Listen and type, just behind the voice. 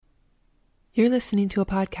You're listening to a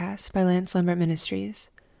podcast by Lance Lambert Ministries.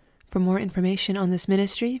 For more information on this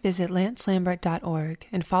ministry, visit lancelambert.org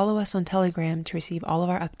and follow us on Telegram to receive all of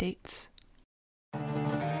our updates.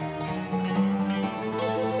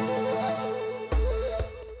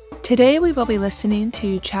 Today we will be listening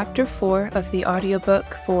to Chapter 4 of the audiobook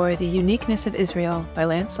for The Uniqueness of Israel by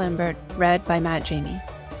Lance Lambert, read by Matt Jamie.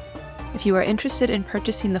 If you are interested in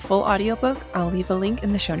purchasing the full audiobook, I'll leave a link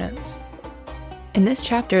in the show notes. In this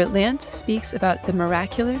chapter, Lance speaks about the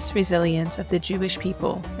miraculous resilience of the Jewish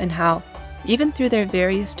people and how, even through their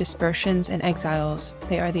various dispersions and exiles,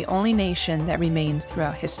 they are the only nation that remains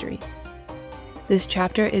throughout history. This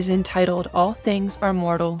chapter is entitled, All Things Are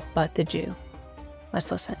Mortal But the Jew.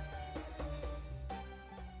 Let's listen.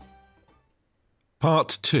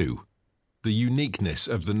 Part 2. The Uniqueness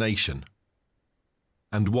of the Nation.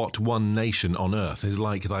 And what one nation on earth is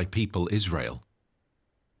like thy people Israel.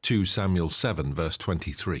 2 Samuel 7, verse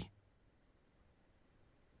 23.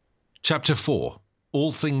 Chapter 4.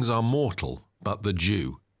 All things are mortal, but the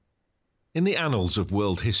Jew. In the annals of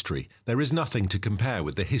world history, there is nothing to compare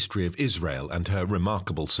with the history of Israel and her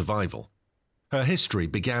remarkable survival. Her history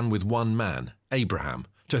began with one man, Abraham,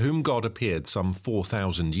 to whom God appeared some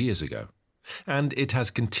 4,000 years ago, and it has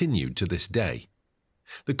continued to this day.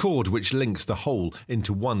 The cord which links the whole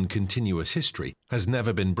into one continuous history has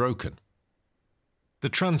never been broken. The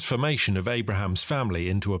transformation of Abraham's family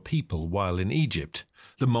into a people while in Egypt,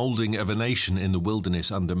 the moulding of a nation in the wilderness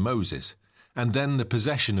under Moses, and then the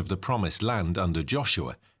possession of the promised land under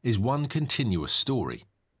Joshua is one continuous story.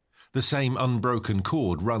 The same unbroken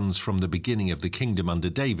cord runs from the beginning of the kingdom under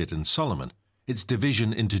David and Solomon, its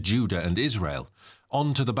division into Judah and Israel,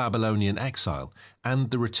 on to the Babylonian exile, and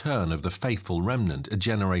the return of the faithful remnant a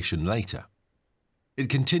generation later. It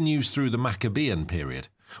continues through the Maccabean period,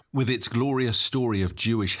 with its glorious story of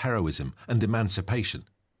Jewish heroism and emancipation,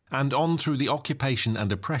 and on through the occupation and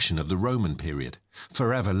oppression of the Roman period,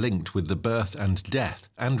 forever linked with the birth and death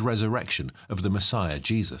and resurrection of the Messiah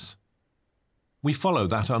Jesus. We follow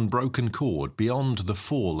that unbroken cord beyond the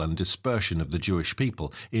fall and dispersion of the Jewish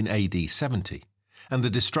people in AD 70, and the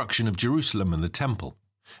destruction of Jerusalem and the Temple,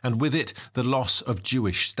 and with it the loss of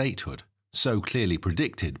Jewish statehood, so clearly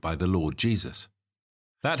predicted by the Lord Jesus.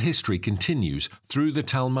 That history continues through the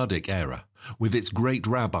Talmudic era, with its great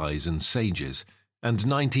rabbis and sages, and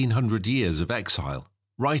 1900 years of exile,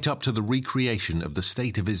 right up to the recreation of the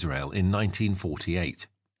State of Israel in 1948.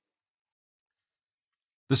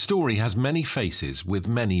 The story has many faces with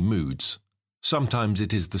many moods. Sometimes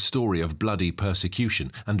it is the story of bloody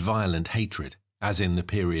persecution and violent hatred, as in the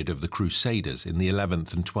period of the Crusaders in the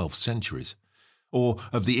 11th and 12th centuries, or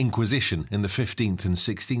of the Inquisition in the 15th and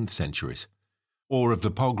 16th centuries, or of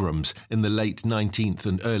the pogroms in the late 19th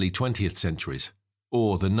and early 20th centuries,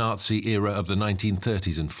 or the Nazi era of the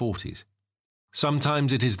 1930s and 40s.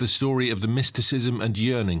 Sometimes it is the story of the mysticism and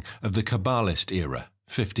yearning of the Kabbalist era,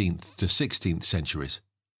 15th to 16th centuries,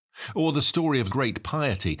 or the story of great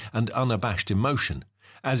piety and unabashed emotion,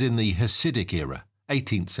 as in the Hasidic era,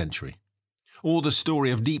 18th century, or the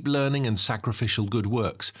story of deep learning and sacrificial good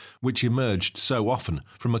works, which emerged so often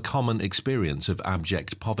from a common experience of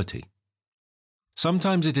abject poverty.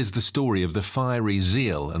 Sometimes it is the story of the fiery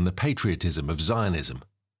zeal and the patriotism of Zionism,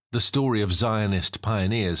 the story of Zionist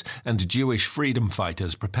pioneers and Jewish freedom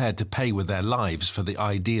fighters prepared to pay with their lives for the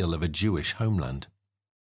ideal of a Jewish homeland.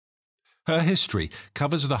 Her history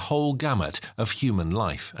covers the whole gamut of human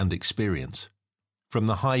life and experience, from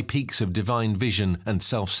the high peaks of divine vision and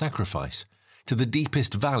self-sacrifice to the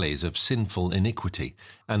deepest valleys of sinful iniquity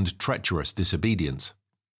and treacherous disobedience.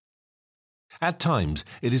 At times,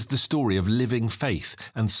 it is the story of living faith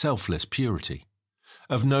and selfless purity,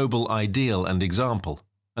 of noble ideal and example,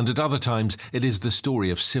 and at other times it is the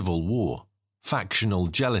story of civil war, factional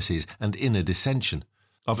jealousies and inner dissension,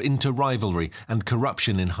 of inter-rivalry and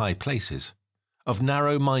corruption in high places, of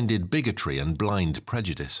narrow-minded bigotry and blind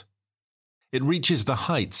prejudice. It reaches the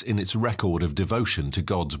heights in its record of devotion to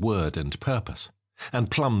God's word and purpose,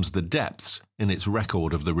 and plumbs the depths in its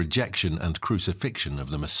record of the rejection and crucifixion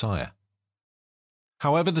of the Messiah.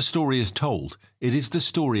 However the story is told, it is the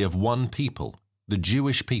story of one people, the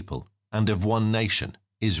Jewish people, and of one nation,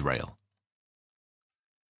 Israel.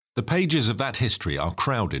 The pages of that history are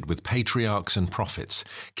crowded with patriarchs and prophets,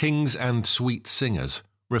 kings and sweet singers,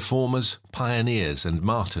 reformers, pioneers and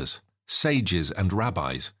martyrs, sages and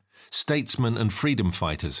rabbis, statesmen and freedom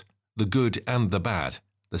fighters, the good and the bad,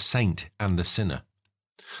 the saint and the sinner.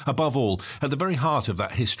 Above all, at the very heart of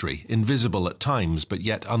that history, invisible at times but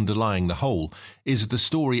yet underlying the whole, is the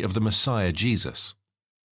story of the Messiah Jesus.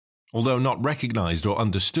 Although not recognized or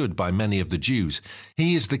understood by many of the Jews,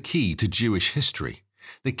 he is the key to Jewish history,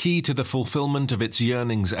 the key to the fulfillment of its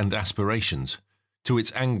yearnings and aspirations, to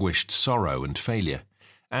its anguished sorrow and failure,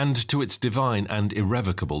 and to its divine and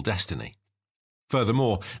irrevocable destiny.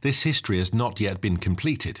 Furthermore, this history has not yet been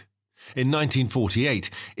completed. In 1948,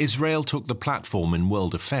 Israel took the platform in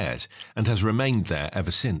world affairs and has remained there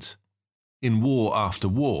ever since. In war after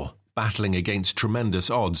war, battling against tremendous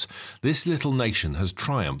odds, this little nation has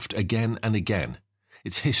triumphed again and again.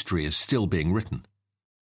 Its history is still being written.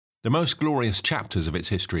 The most glorious chapters of its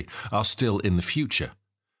history are still in the future,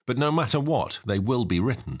 but no matter what, they will be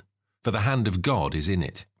written, for the hand of God is in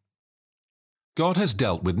it. God has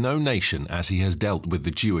dealt with no nation as he has dealt with the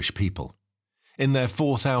Jewish people. In their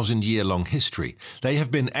 4,000-year-long history, they have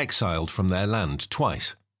been exiled from their land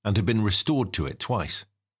twice, and have been restored to it twice.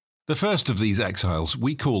 The first of these exiles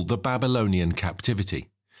we call the Babylonian captivity,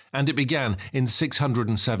 and it began in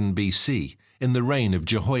 607 BC, in the reign of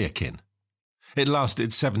Jehoiakim. It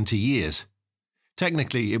lasted 70 years.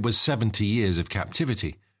 Technically, it was 70 years of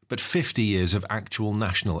captivity, but 50 years of actual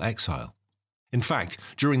national exile. In fact,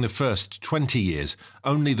 during the first 20 years,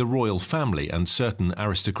 only the royal family and certain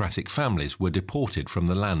aristocratic families were deported from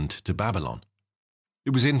the land to Babylon.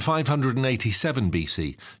 It was in 587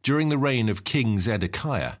 BC, during the reign of King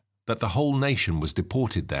Zedekiah, that the whole nation was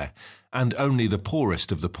deported there, and only the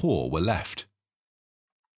poorest of the poor were left.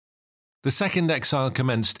 The second exile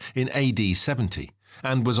commenced in AD 70,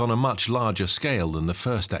 and was on a much larger scale than the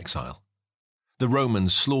first exile. The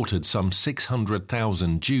Romans slaughtered some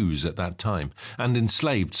 600,000 Jews at that time, and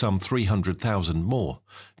enslaved some 300,000 more,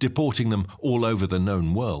 deporting them all over the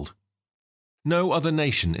known world. No other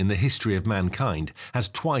nation in the history of mankind has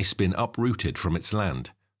twice been uprooted from its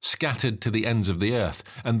land, scattered to the ends of the earth,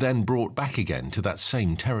 and then brought back again to that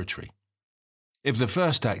same territory. If the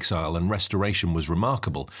first exile and restoration was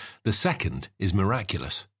remarkable, the second is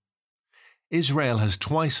miraculous. Israel has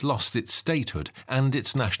twice lost its statehood and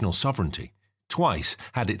its national sovereignty, twice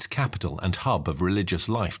had its capital and hub of religious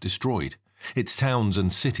life destroyed, its towns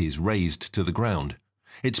and cities razed to the ground,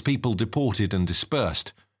 its people deported and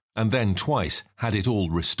dispersed, and then twice had it all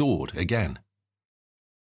restored again.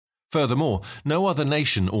 Furthermore, no other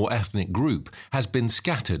nation or ethnic group has been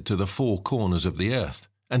scattered to the four corners of the earth,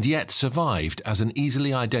 and yet survived as an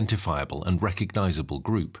easily identifiable and recognizable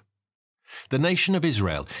group. The nation of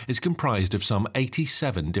Israel is comprised of some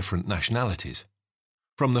 87 different nationalities.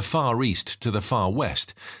 From the Far East to the Far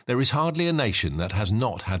West, there is hardly a nation that has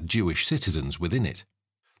not had Jewish citizens within it.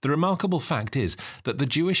 The remarkable fact is that the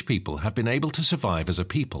Jewish people have been able to survive as a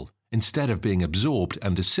people, instead of being absorbed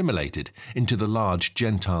and assimilated into the large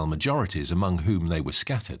Gentile majorities among whom they were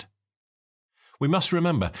scattered. We must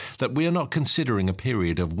remember that we are not considering a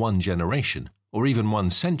period of one generation, or even 1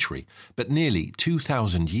 century, but nearly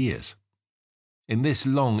 2,000 years. In this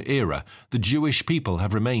long era, the Jewish people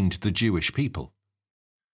have remained the Jewish people.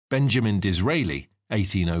 Benjamin Disraeli,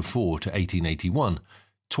 1804 to 1881,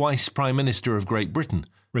 twice Prime Minister of Great Britain,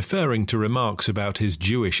 referring to remarks about his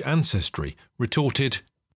Jewish ancestry, retorted,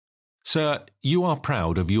 "Sir, you are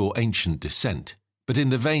proud of your ancient descent, but in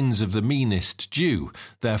the veins of the meanest Jew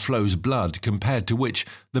there flows blood compared to which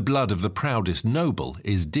the blood of the proudest noble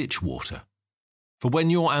is ditch water. For when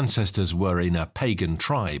your ancestors were in a pagan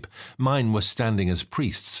tribe, mine was standing as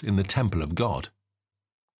priests in the temple of God."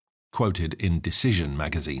 Quoted in Decision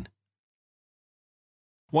magazine.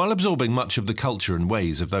 While absorbing much of the culture and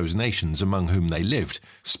ways of those nations among whom they lived,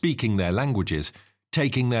 speaking their languages,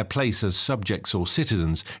 taking their place as subjects or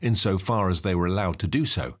citizens insofar as they were allowed to do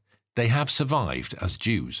so, they have survived as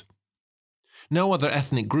Jews. No other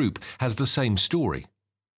ethnic group has the same story.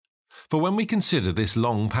 For when we consider this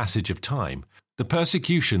long passage of time, the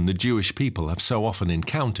persecution the Jewish people have so often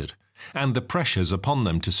encountered, and the pressures upon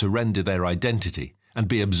them to surrender their identity and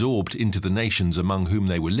be absorbed into the nations among whom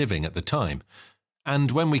they were living at the time,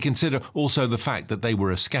 and when we consider also the fact that they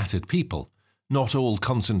were a scattered people, not all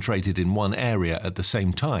concentrated in one area at the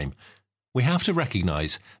same time, we have to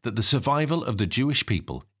recognize that the survival of the Jewish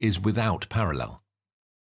people is without parallel.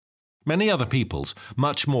 Many other peoples,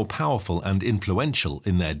 much more powerful and influential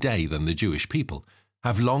in their day than the Jewish people,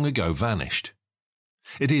 have long ago vanished.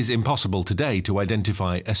 It is impossible today to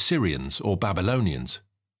identify Assyrians or Babylonians.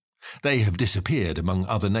 They have disappeared among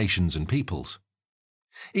other nations and peoples.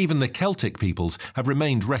 Even the Celtic peoples have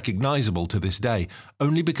remained recognizable to this day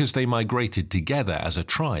only because they migrated together as a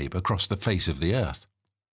tribe across the face of the earth.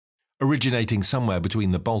 Originating somewhere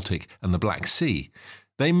between the Baltic and the Black Sea,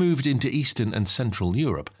 they moved into Eastern and Central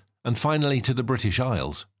Europe and finally to the British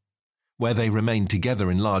Isles. Where they remained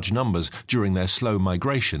together in large numbers during their slow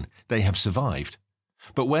migration, they have survived.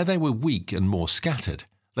 But where they were weak and more scattered,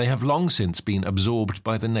 they have long since been absorbed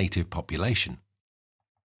by the native population.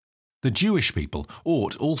 The Jewish people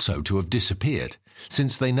ought also to have disappeared,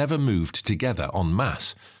 since they never moved together en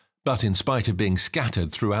masse, but in spite of being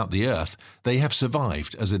scattered throughout the earth, they have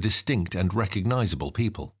survived as a distinct and recognizable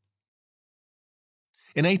people.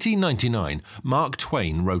 In 1899, Mark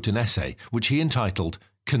Twain wrote an essay which he entitled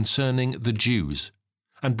Concerning the Jews,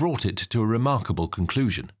 and brought it to a remarkable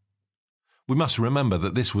conclusion. We must remember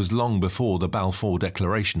that this was long before the Balfour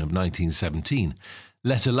Declaration of 1917,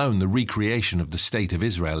 let alone the recreation of the State of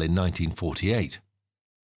Israel in 1948.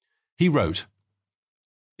 He wrote,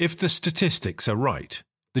 "If the statistics are right,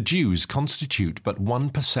 the Jews constitute but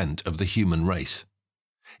 1% of the human race.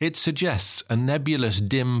 It suggests a nebulous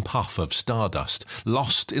dim puff of stardust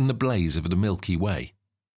lost in the blaze of the Milky Way.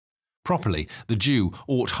 Properly, the Jew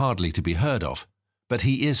ought hardly to be heard of, but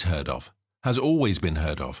he is heard of, has always been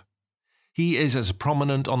heard of. He is as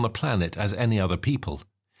prominent on the planet as any other people,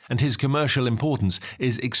 and his commercial importance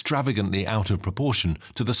is extravagantly out of proportion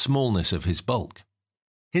to the smallness of his bulk.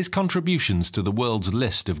 His contributions to the world's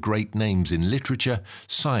list of great names in literature,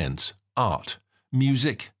 science, art,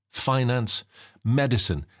 music, finance,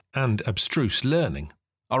 medicine, and abstruse learning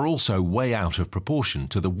are also way out of proportion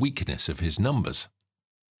to the weakness of his numbers.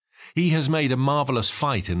 He has made a marvellous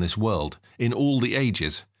fight in this world, in all the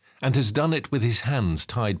ages, and has done it with his hands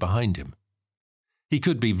tied behind him. He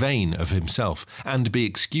could be vain of himself and be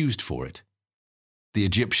excused for it. The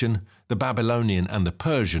Egyptian, the Babylonian, and the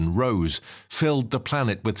Persian rose, filled the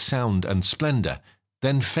planet with sound and splendour,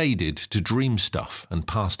 then faded to dream stuff and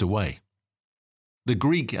passed away. The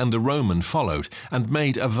Greek and the Roman followed and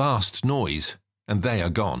made a vast noise, and they are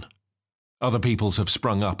gone. Other peoples have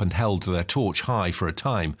sprung up and held their torch high for a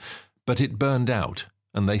time, but it burned out,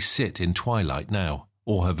 and they sit in twilight now,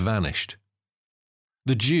 or have vanished.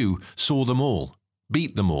 The Jew saw them all,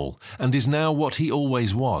 beat them all, and is now what he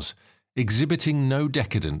always was, exhibiting no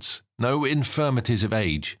decadence, no infirmities of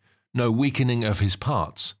age, no weakening of his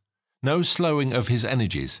parts, no slowing of his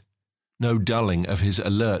energies, no dulling of his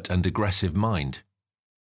alert and aggressive mind.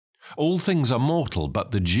 All things are mortal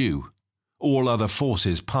but the Jew. All other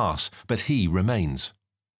forces pass, but he remains.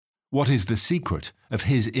 What is the secret of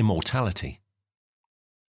his immortality?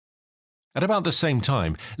 At about the same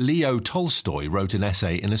time, Leo Tolstoy wrote an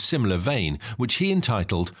essay in a similar vein, which he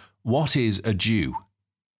entitled, What is a Jew?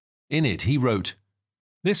 In it he wrote,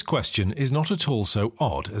 "This question is not at all so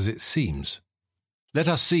odd as it seems. Let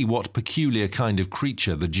us see what peculiar kind of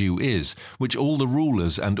creature the Jew is, which all the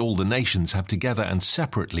rulers and all the nations have together and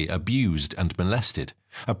separately abused and molested,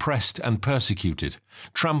 oppressed and persecuted,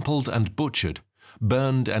 trampled and butchered,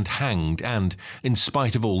 burned and hanged, and, in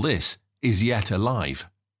spite of all this, is yet alive.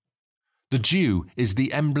 The Jew is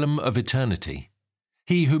the emblem of eternity,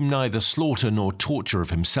 he whom neither slaughter nor torture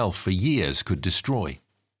of himself for years could destroy.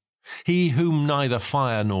 He whom neither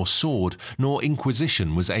fire nor sword nor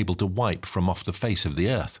inquisition was able to wipe from off the face of the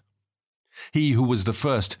earth. He who was the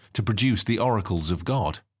first to produce the oracles of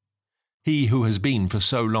God. He who has been for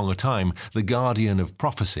so long a time the guardian of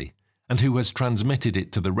prophecy, and who has transmitted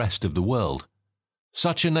it to the rest of the world.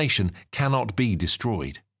 Such a nation cannot be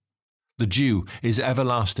destroyed. The Jew is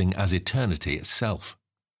everlasting as eternity itself."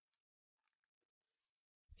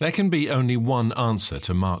 There can be only one answer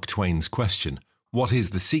to Mark Twain's question, what is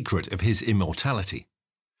the secret of his immortality?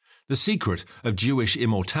 The secret of Jewish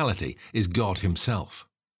immortality is God himself.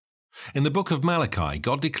 In the book of Malachi,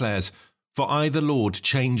 God declares, "For I the Lord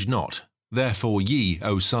change not, therefore ye,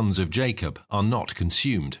 O sons of Jacob, are not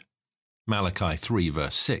consumed." Malachi 3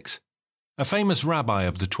 verse 6. A famous rabbi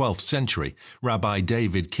of the 12th century, Rabbi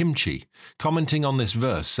David Kimchi, commenting on this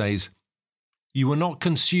verse says, "You were not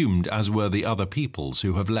consumed as were the other peoples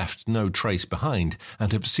who have left no trace behind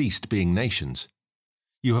and have ceased being nations.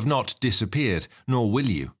 You have not disappeared, nor will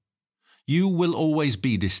you. You will always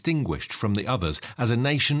be distinguished from the others as a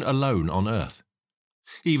nation alone on earth.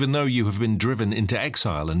 Even though you have been driven into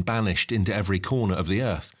exile and banished into every corner of the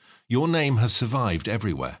earth, your name has survived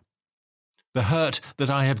everywhere. The hurt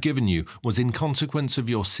that I have given you was in consequence of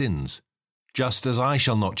your sins. Just as I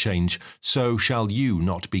shall not change, so shall you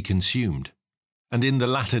not be consumed. And in the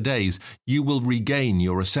latter days you will regain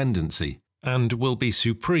your ascendancy, and will be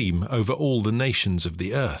supreme over all the nations of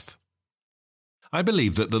the earth." I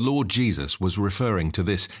believe that the Lord Jesus was referring to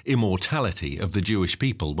this immortality of the Jewish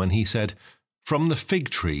people when he said, "From the fig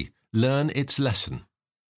tree learn its lesson."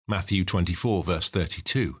 Matthew 24 verse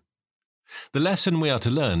 32. The lesson we are to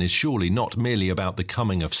learn is surely not merely about the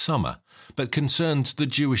coming of summer, but concerns the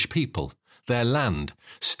Jewish people, their land,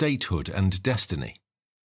 statehood, and destiny.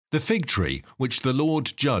 The fig tree, which the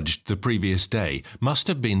Lord judged the previous day, must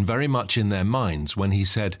have been very much in their minds when he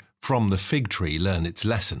said, "From the fig tree learn its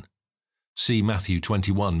lesson." See Matthew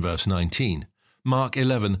 21 verse 19, Mark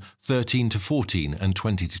 11:13-14 and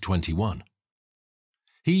 20-21.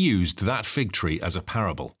 He used that fig tree as a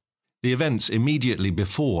parable. The events immediately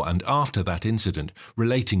before and after that incident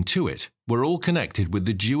relating to it were all connected with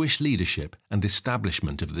the Jewish leadership and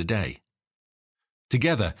establishment of the day.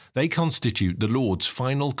 Together, they constitute the Lord's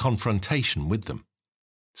final confrontation with them.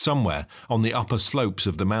 Somewhere on the upper slopes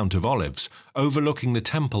of the Mount of Olives, overlooking the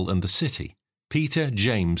temple and the city, Peter,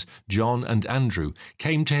 James, John, and Andrew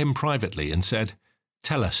came to him privately and said,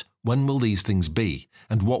 "Tell us, when will these things be,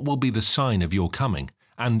 and what will be the sign of your coming,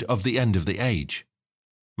 and of the end of the age?"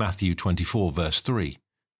 Matthew 24, verse 3.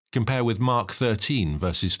 Compare with Mark 13,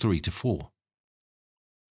 verses 3-4.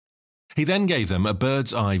 He then gave them a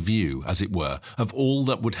bird's-eye view, as it were, of all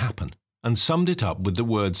that would happen, and summed it up with the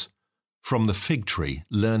words, "From the fig tree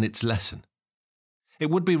learn its lesson." It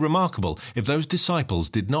would be remarkable if those disciples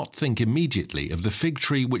did not think immediately of the fig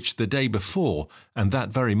tree which the day before, and that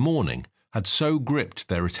very morning, had so gripped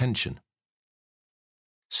their attention.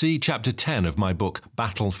 See chapter 10 of my book,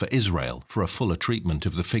 Battle for Israel, for a fuller treatment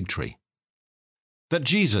of the fig tree. That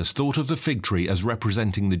Jesus thought of the fig tree as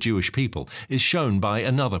representing the Jewish people is shown by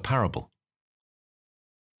another parable.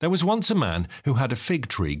 There was once a man who had a fig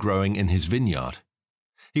tree growing in his vineyard.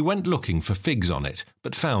 He went looking for figs on it,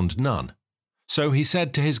 but found none. So he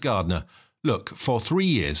said to his gardener, "Look, for 3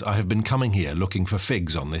 years I have been coming here looking for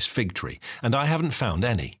figs on this fig tree, and I haven't found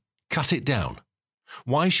any. Cut it down.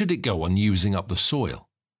 Why should it go on using up the soil?"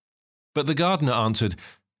 But the gardener answered,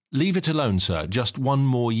 "Leave it alone, sir, just 1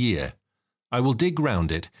 more year. I will dig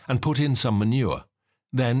round it and put in some manure.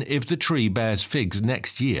 Then, if the tree bears figs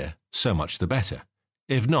next year, so much the better.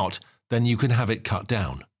 If not, then you can have it cut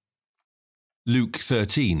down." Luke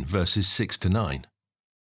 13, verses 6-9.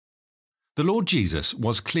 The Lord Jesus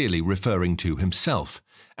was clearly referring to himself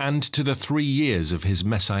and to the 3 years of his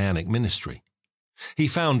messianic ministry. He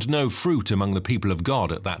found no fruit among the people of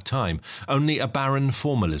God at that time, only a barren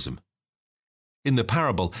formalism. In the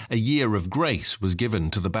parable, a year of grace was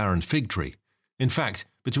given to the barren fig tree. In fact,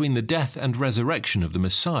 between the death and resurrection of the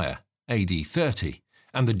Messiah, AD 30,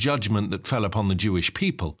 and the judgment that fell upon the Jewish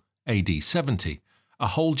people, AD 70, a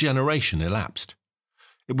whole generation elapsed.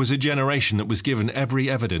 It was a generation that was given every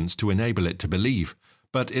evidence to enable it to believe,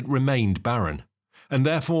 but it remained barren, and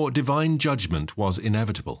therefore divine judgment was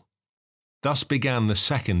inevitable. Thus began the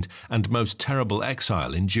second and most terrible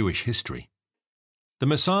exile in Jewish history. The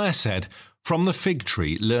Messiah said, "From the fig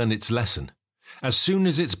tree learn its lesson. As soon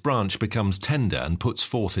as its branch becomes tender and puts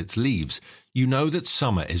forth its leaves, you know that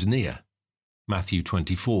summer is near." Matthew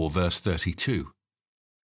 24, verse 32.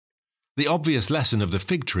 The obvious lesson of the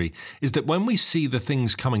fig tree is that when we see the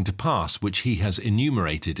things coming to pass which he has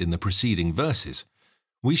enumerated in the preceding verses,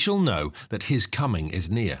 we shall know that his coming is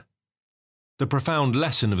near. The profound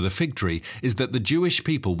lesson of the fig tree is that the Jewish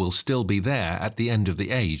people will still be there at the end of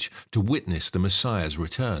the age to witness the Messiah's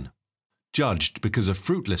return. Judged because of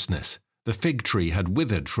fruitlessness, the fig tree had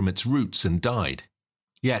withered from its roots and died.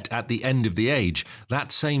 Yet at the end of the age,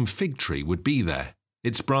 that same fig tree would be there,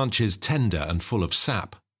 its branches tender and full of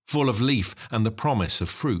sap, full of leaf and the promise of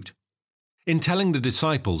fruit. In telling the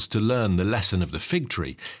disciples to learn the lesson of the fig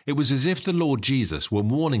tree, it was as if the Lord Jesus were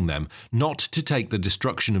warning them not to take the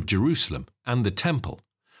destruction of Jerusalem and the temple,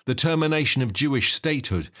 the termination of Jewish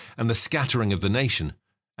statehood and the scattering of the nation,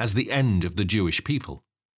 as the end of the Jewish people.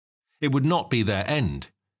 It would not be their end.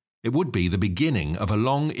 It would be the beginning of a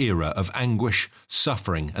long era of anguish,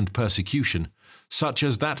 suffering, and persecution, such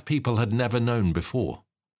as that people had never known before.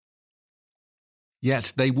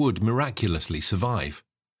 Yet they would miraculously survive.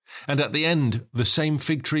 And at the end, the same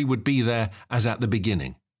fig tree would be there as at the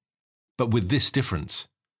beginning. But with this difference,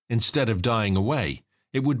 instead of dying away,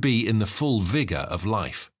 it would be in the full vigor of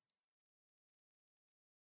life.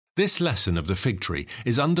 This lesson of the fig tree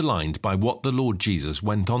is underlined by what the Lord Jesus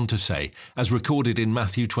went on to say, as recorded in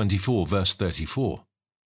Matthew 24, verse 34.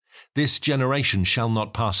 "This generation shall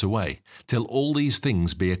not pass away, till all these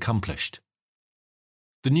things be accomplished."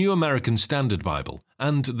 The New American Standard Bible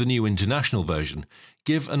and the New International Version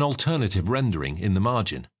give an alternative rendering in the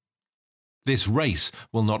margin. "This race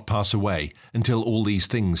will not pass away until all these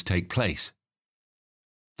things take place."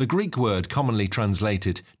 The Greek word commonly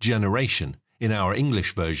translated generation in our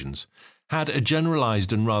English versions had a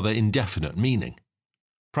generalized and rather indefinite meaning.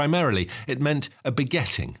 Primarily, it meant a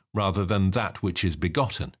begetting rather than that which is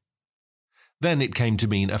begotten. Then it came to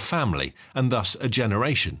mean a family, and thus a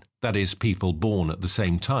generation, that is, people born at the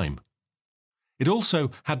same time. It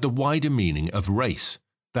also had the wider meaning of race,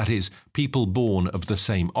 that is, people born of the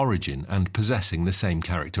same origin and possessing the same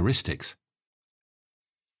characteristics.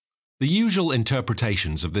 The usual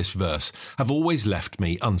interpretations of this verse have always left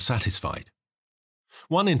me unsatisfied.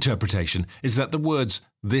 One interpretation is that the words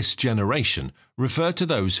 "this generation" refer to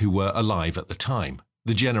those who were alive at the time,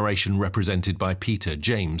 the generation represented by Peter,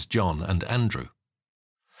 James, John, and Andrew.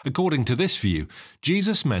 According to this view,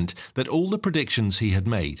 Jesus meant that all the predictions he had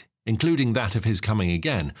made, including that of his coming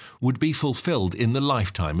again, would be fulfilled in the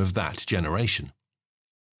lifetime of that generation.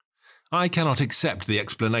 I cannot accept the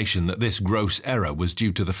explanation that this gross error was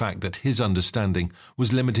due to the fact that his understanding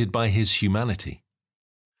was limited by his humanity.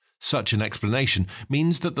 Such an explanation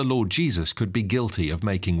means that the Lord Jesus could be guilty of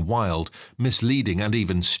making wild, misleading, and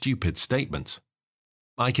even stupid statements.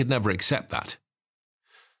 I could never accept that.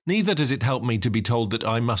 Neither does it help me to be told that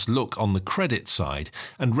I must look on the credit side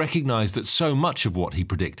and recognize that so much of what he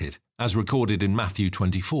predicted, as recorded in Matthew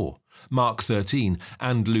 24, Mark 13,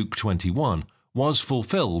 and Luke 21, was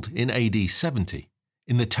fulfilled in AD 70,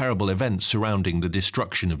 in the terrible events surrounding the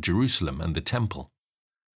destruction of Jerusalem and the Temple.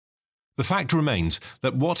 The fact remains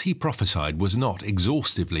that what he prophesied was not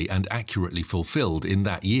exhaustively and accurately fulfilled in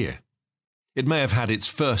that year. It may have had its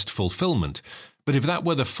first fulfillment, but if that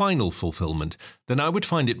were the final fulfillment, then I would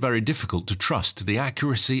find it very difficult to trust the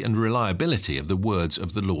accuracy and reliability of the words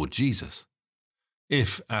of the Lord Jesus.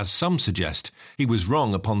 If, as some suggest, he was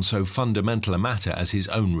wrong upon so fundamental a matter as his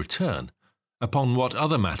own return, upon what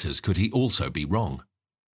other matters could he also be wrong?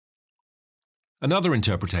 Another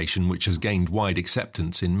interpretation which has gained wide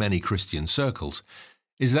acceptance in many Christian circles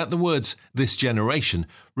is that the words "this generation"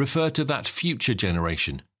 refer to that future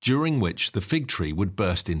generation during which the fig tree would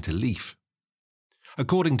burst into leaf.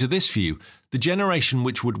 According to this view, the generation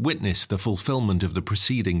which would witness the fulfillment of the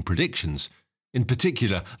preceding predictions, in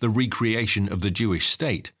particular the recreation of the Jewish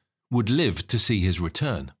state, would live to see his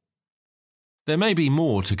return. There may be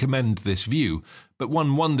more to commend this view, but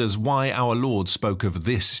one wonders why our Lord spoke of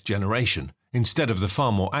this generation instead of the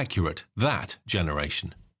far more accurate that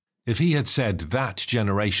generation. If he had said that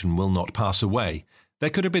generation will not pass away, there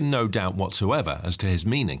could have been no doubt whatsoever as to his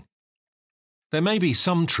meaning. There may be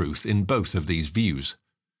some truth in both of these views,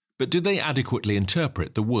 but do they adequately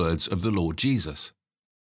interpret the words of the Lord Jesus?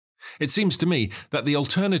 It seems to me that the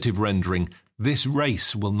alternative rendering, "this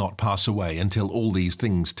race will not pass away until all these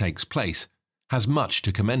things takes place," has much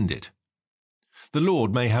to commend it. The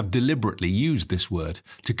Lord may have deliberately used this word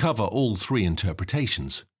to cover all three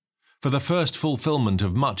interpretations, for the first fulfillment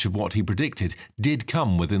of much of what he predicted did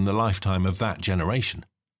come within the lifetime of that generation.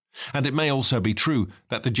 And it may also be true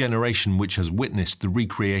that the generation which has witnessed the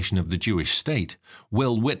recreation of the Jewish state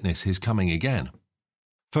will witness his coming again.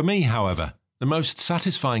 For me, however, the most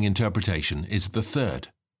satisfying interpretation is the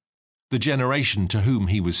third. The generation to whom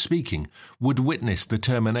he was speaking would witness the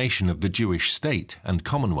termination of the Jewish state and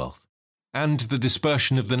commonwealth, and the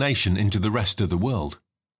dispersion of the nation into the rest of the world.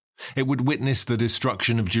 It would witness the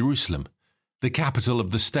destruction of Jerusalem, the capital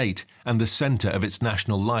of the state and the center of its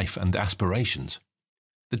national life and aspirations.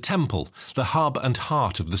 The temple, the hub and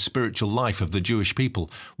heart of the spiritual life of the Jewish people,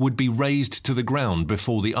 would be razed to the ground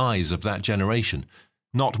before the eyes of that generation.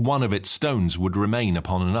 Not one of its stones would remain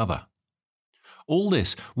upon another. All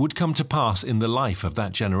this would come to pass in the life of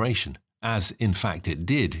that generation, as in fact it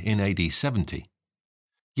did in AD 70.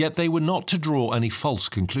 Yet they were not to draw any false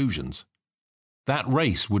conclusions. That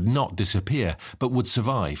race would not disappear, but would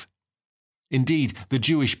survive. Indeed, the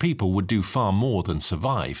Jewish people would do far more than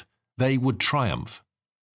survive. They would triumph.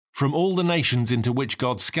 From all the nations into which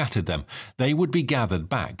God scattered them, they would be gathered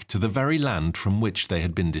back to the very land from which they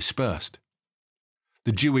had been dispersed.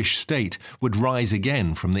 The Jewish state would rise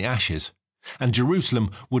again from the ashes, and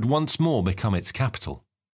Jerusalem would once more become its capital.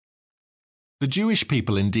 The Jewish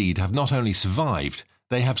people indeed have not only survived,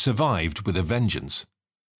 they have survived with a vengeance.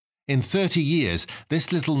 In 30 years,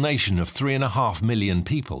 this little nation of 3.5 million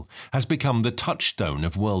people has become the touchstone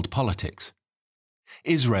of world politics.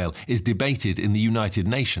 Israel is debated in the United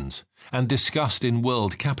Nations and discussed in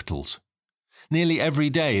world capitals. Nearly every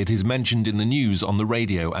day it is mentioned in the news on the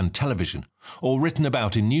radio and television, or written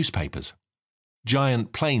about in newspapers.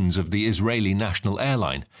 Giant planes of the Israeli national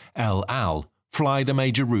airline, El Al, fly the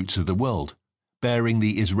major routes of the world, bearing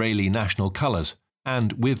the Israeli national colours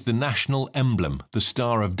and with the national emblem, the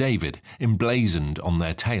Star of David, emblazoned on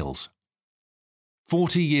their tails.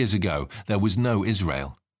 40 years ago, there was no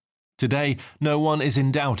Israel. Today, no one is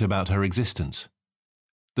in doubt about her existence.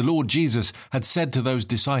 The Lord Jesus had said to those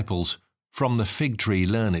disciples, "From the fig tree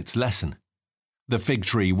learn its lesson." The fig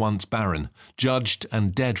tree, once barren, judged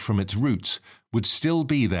and dead from its roots, would still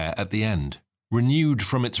be there at the end, renewed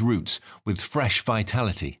from its roots with fresh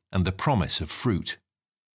vitality and the promise of fruit.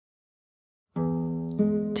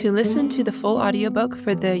 To listen to the full audiobook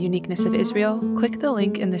for The Uniqueness of Israel, click the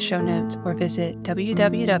link in the show notes or visit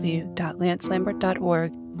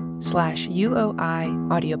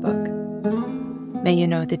www.lancelambert.org/UOI audiobook. May you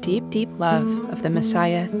know the deep, deep love of the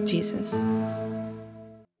Messiah, Jesus.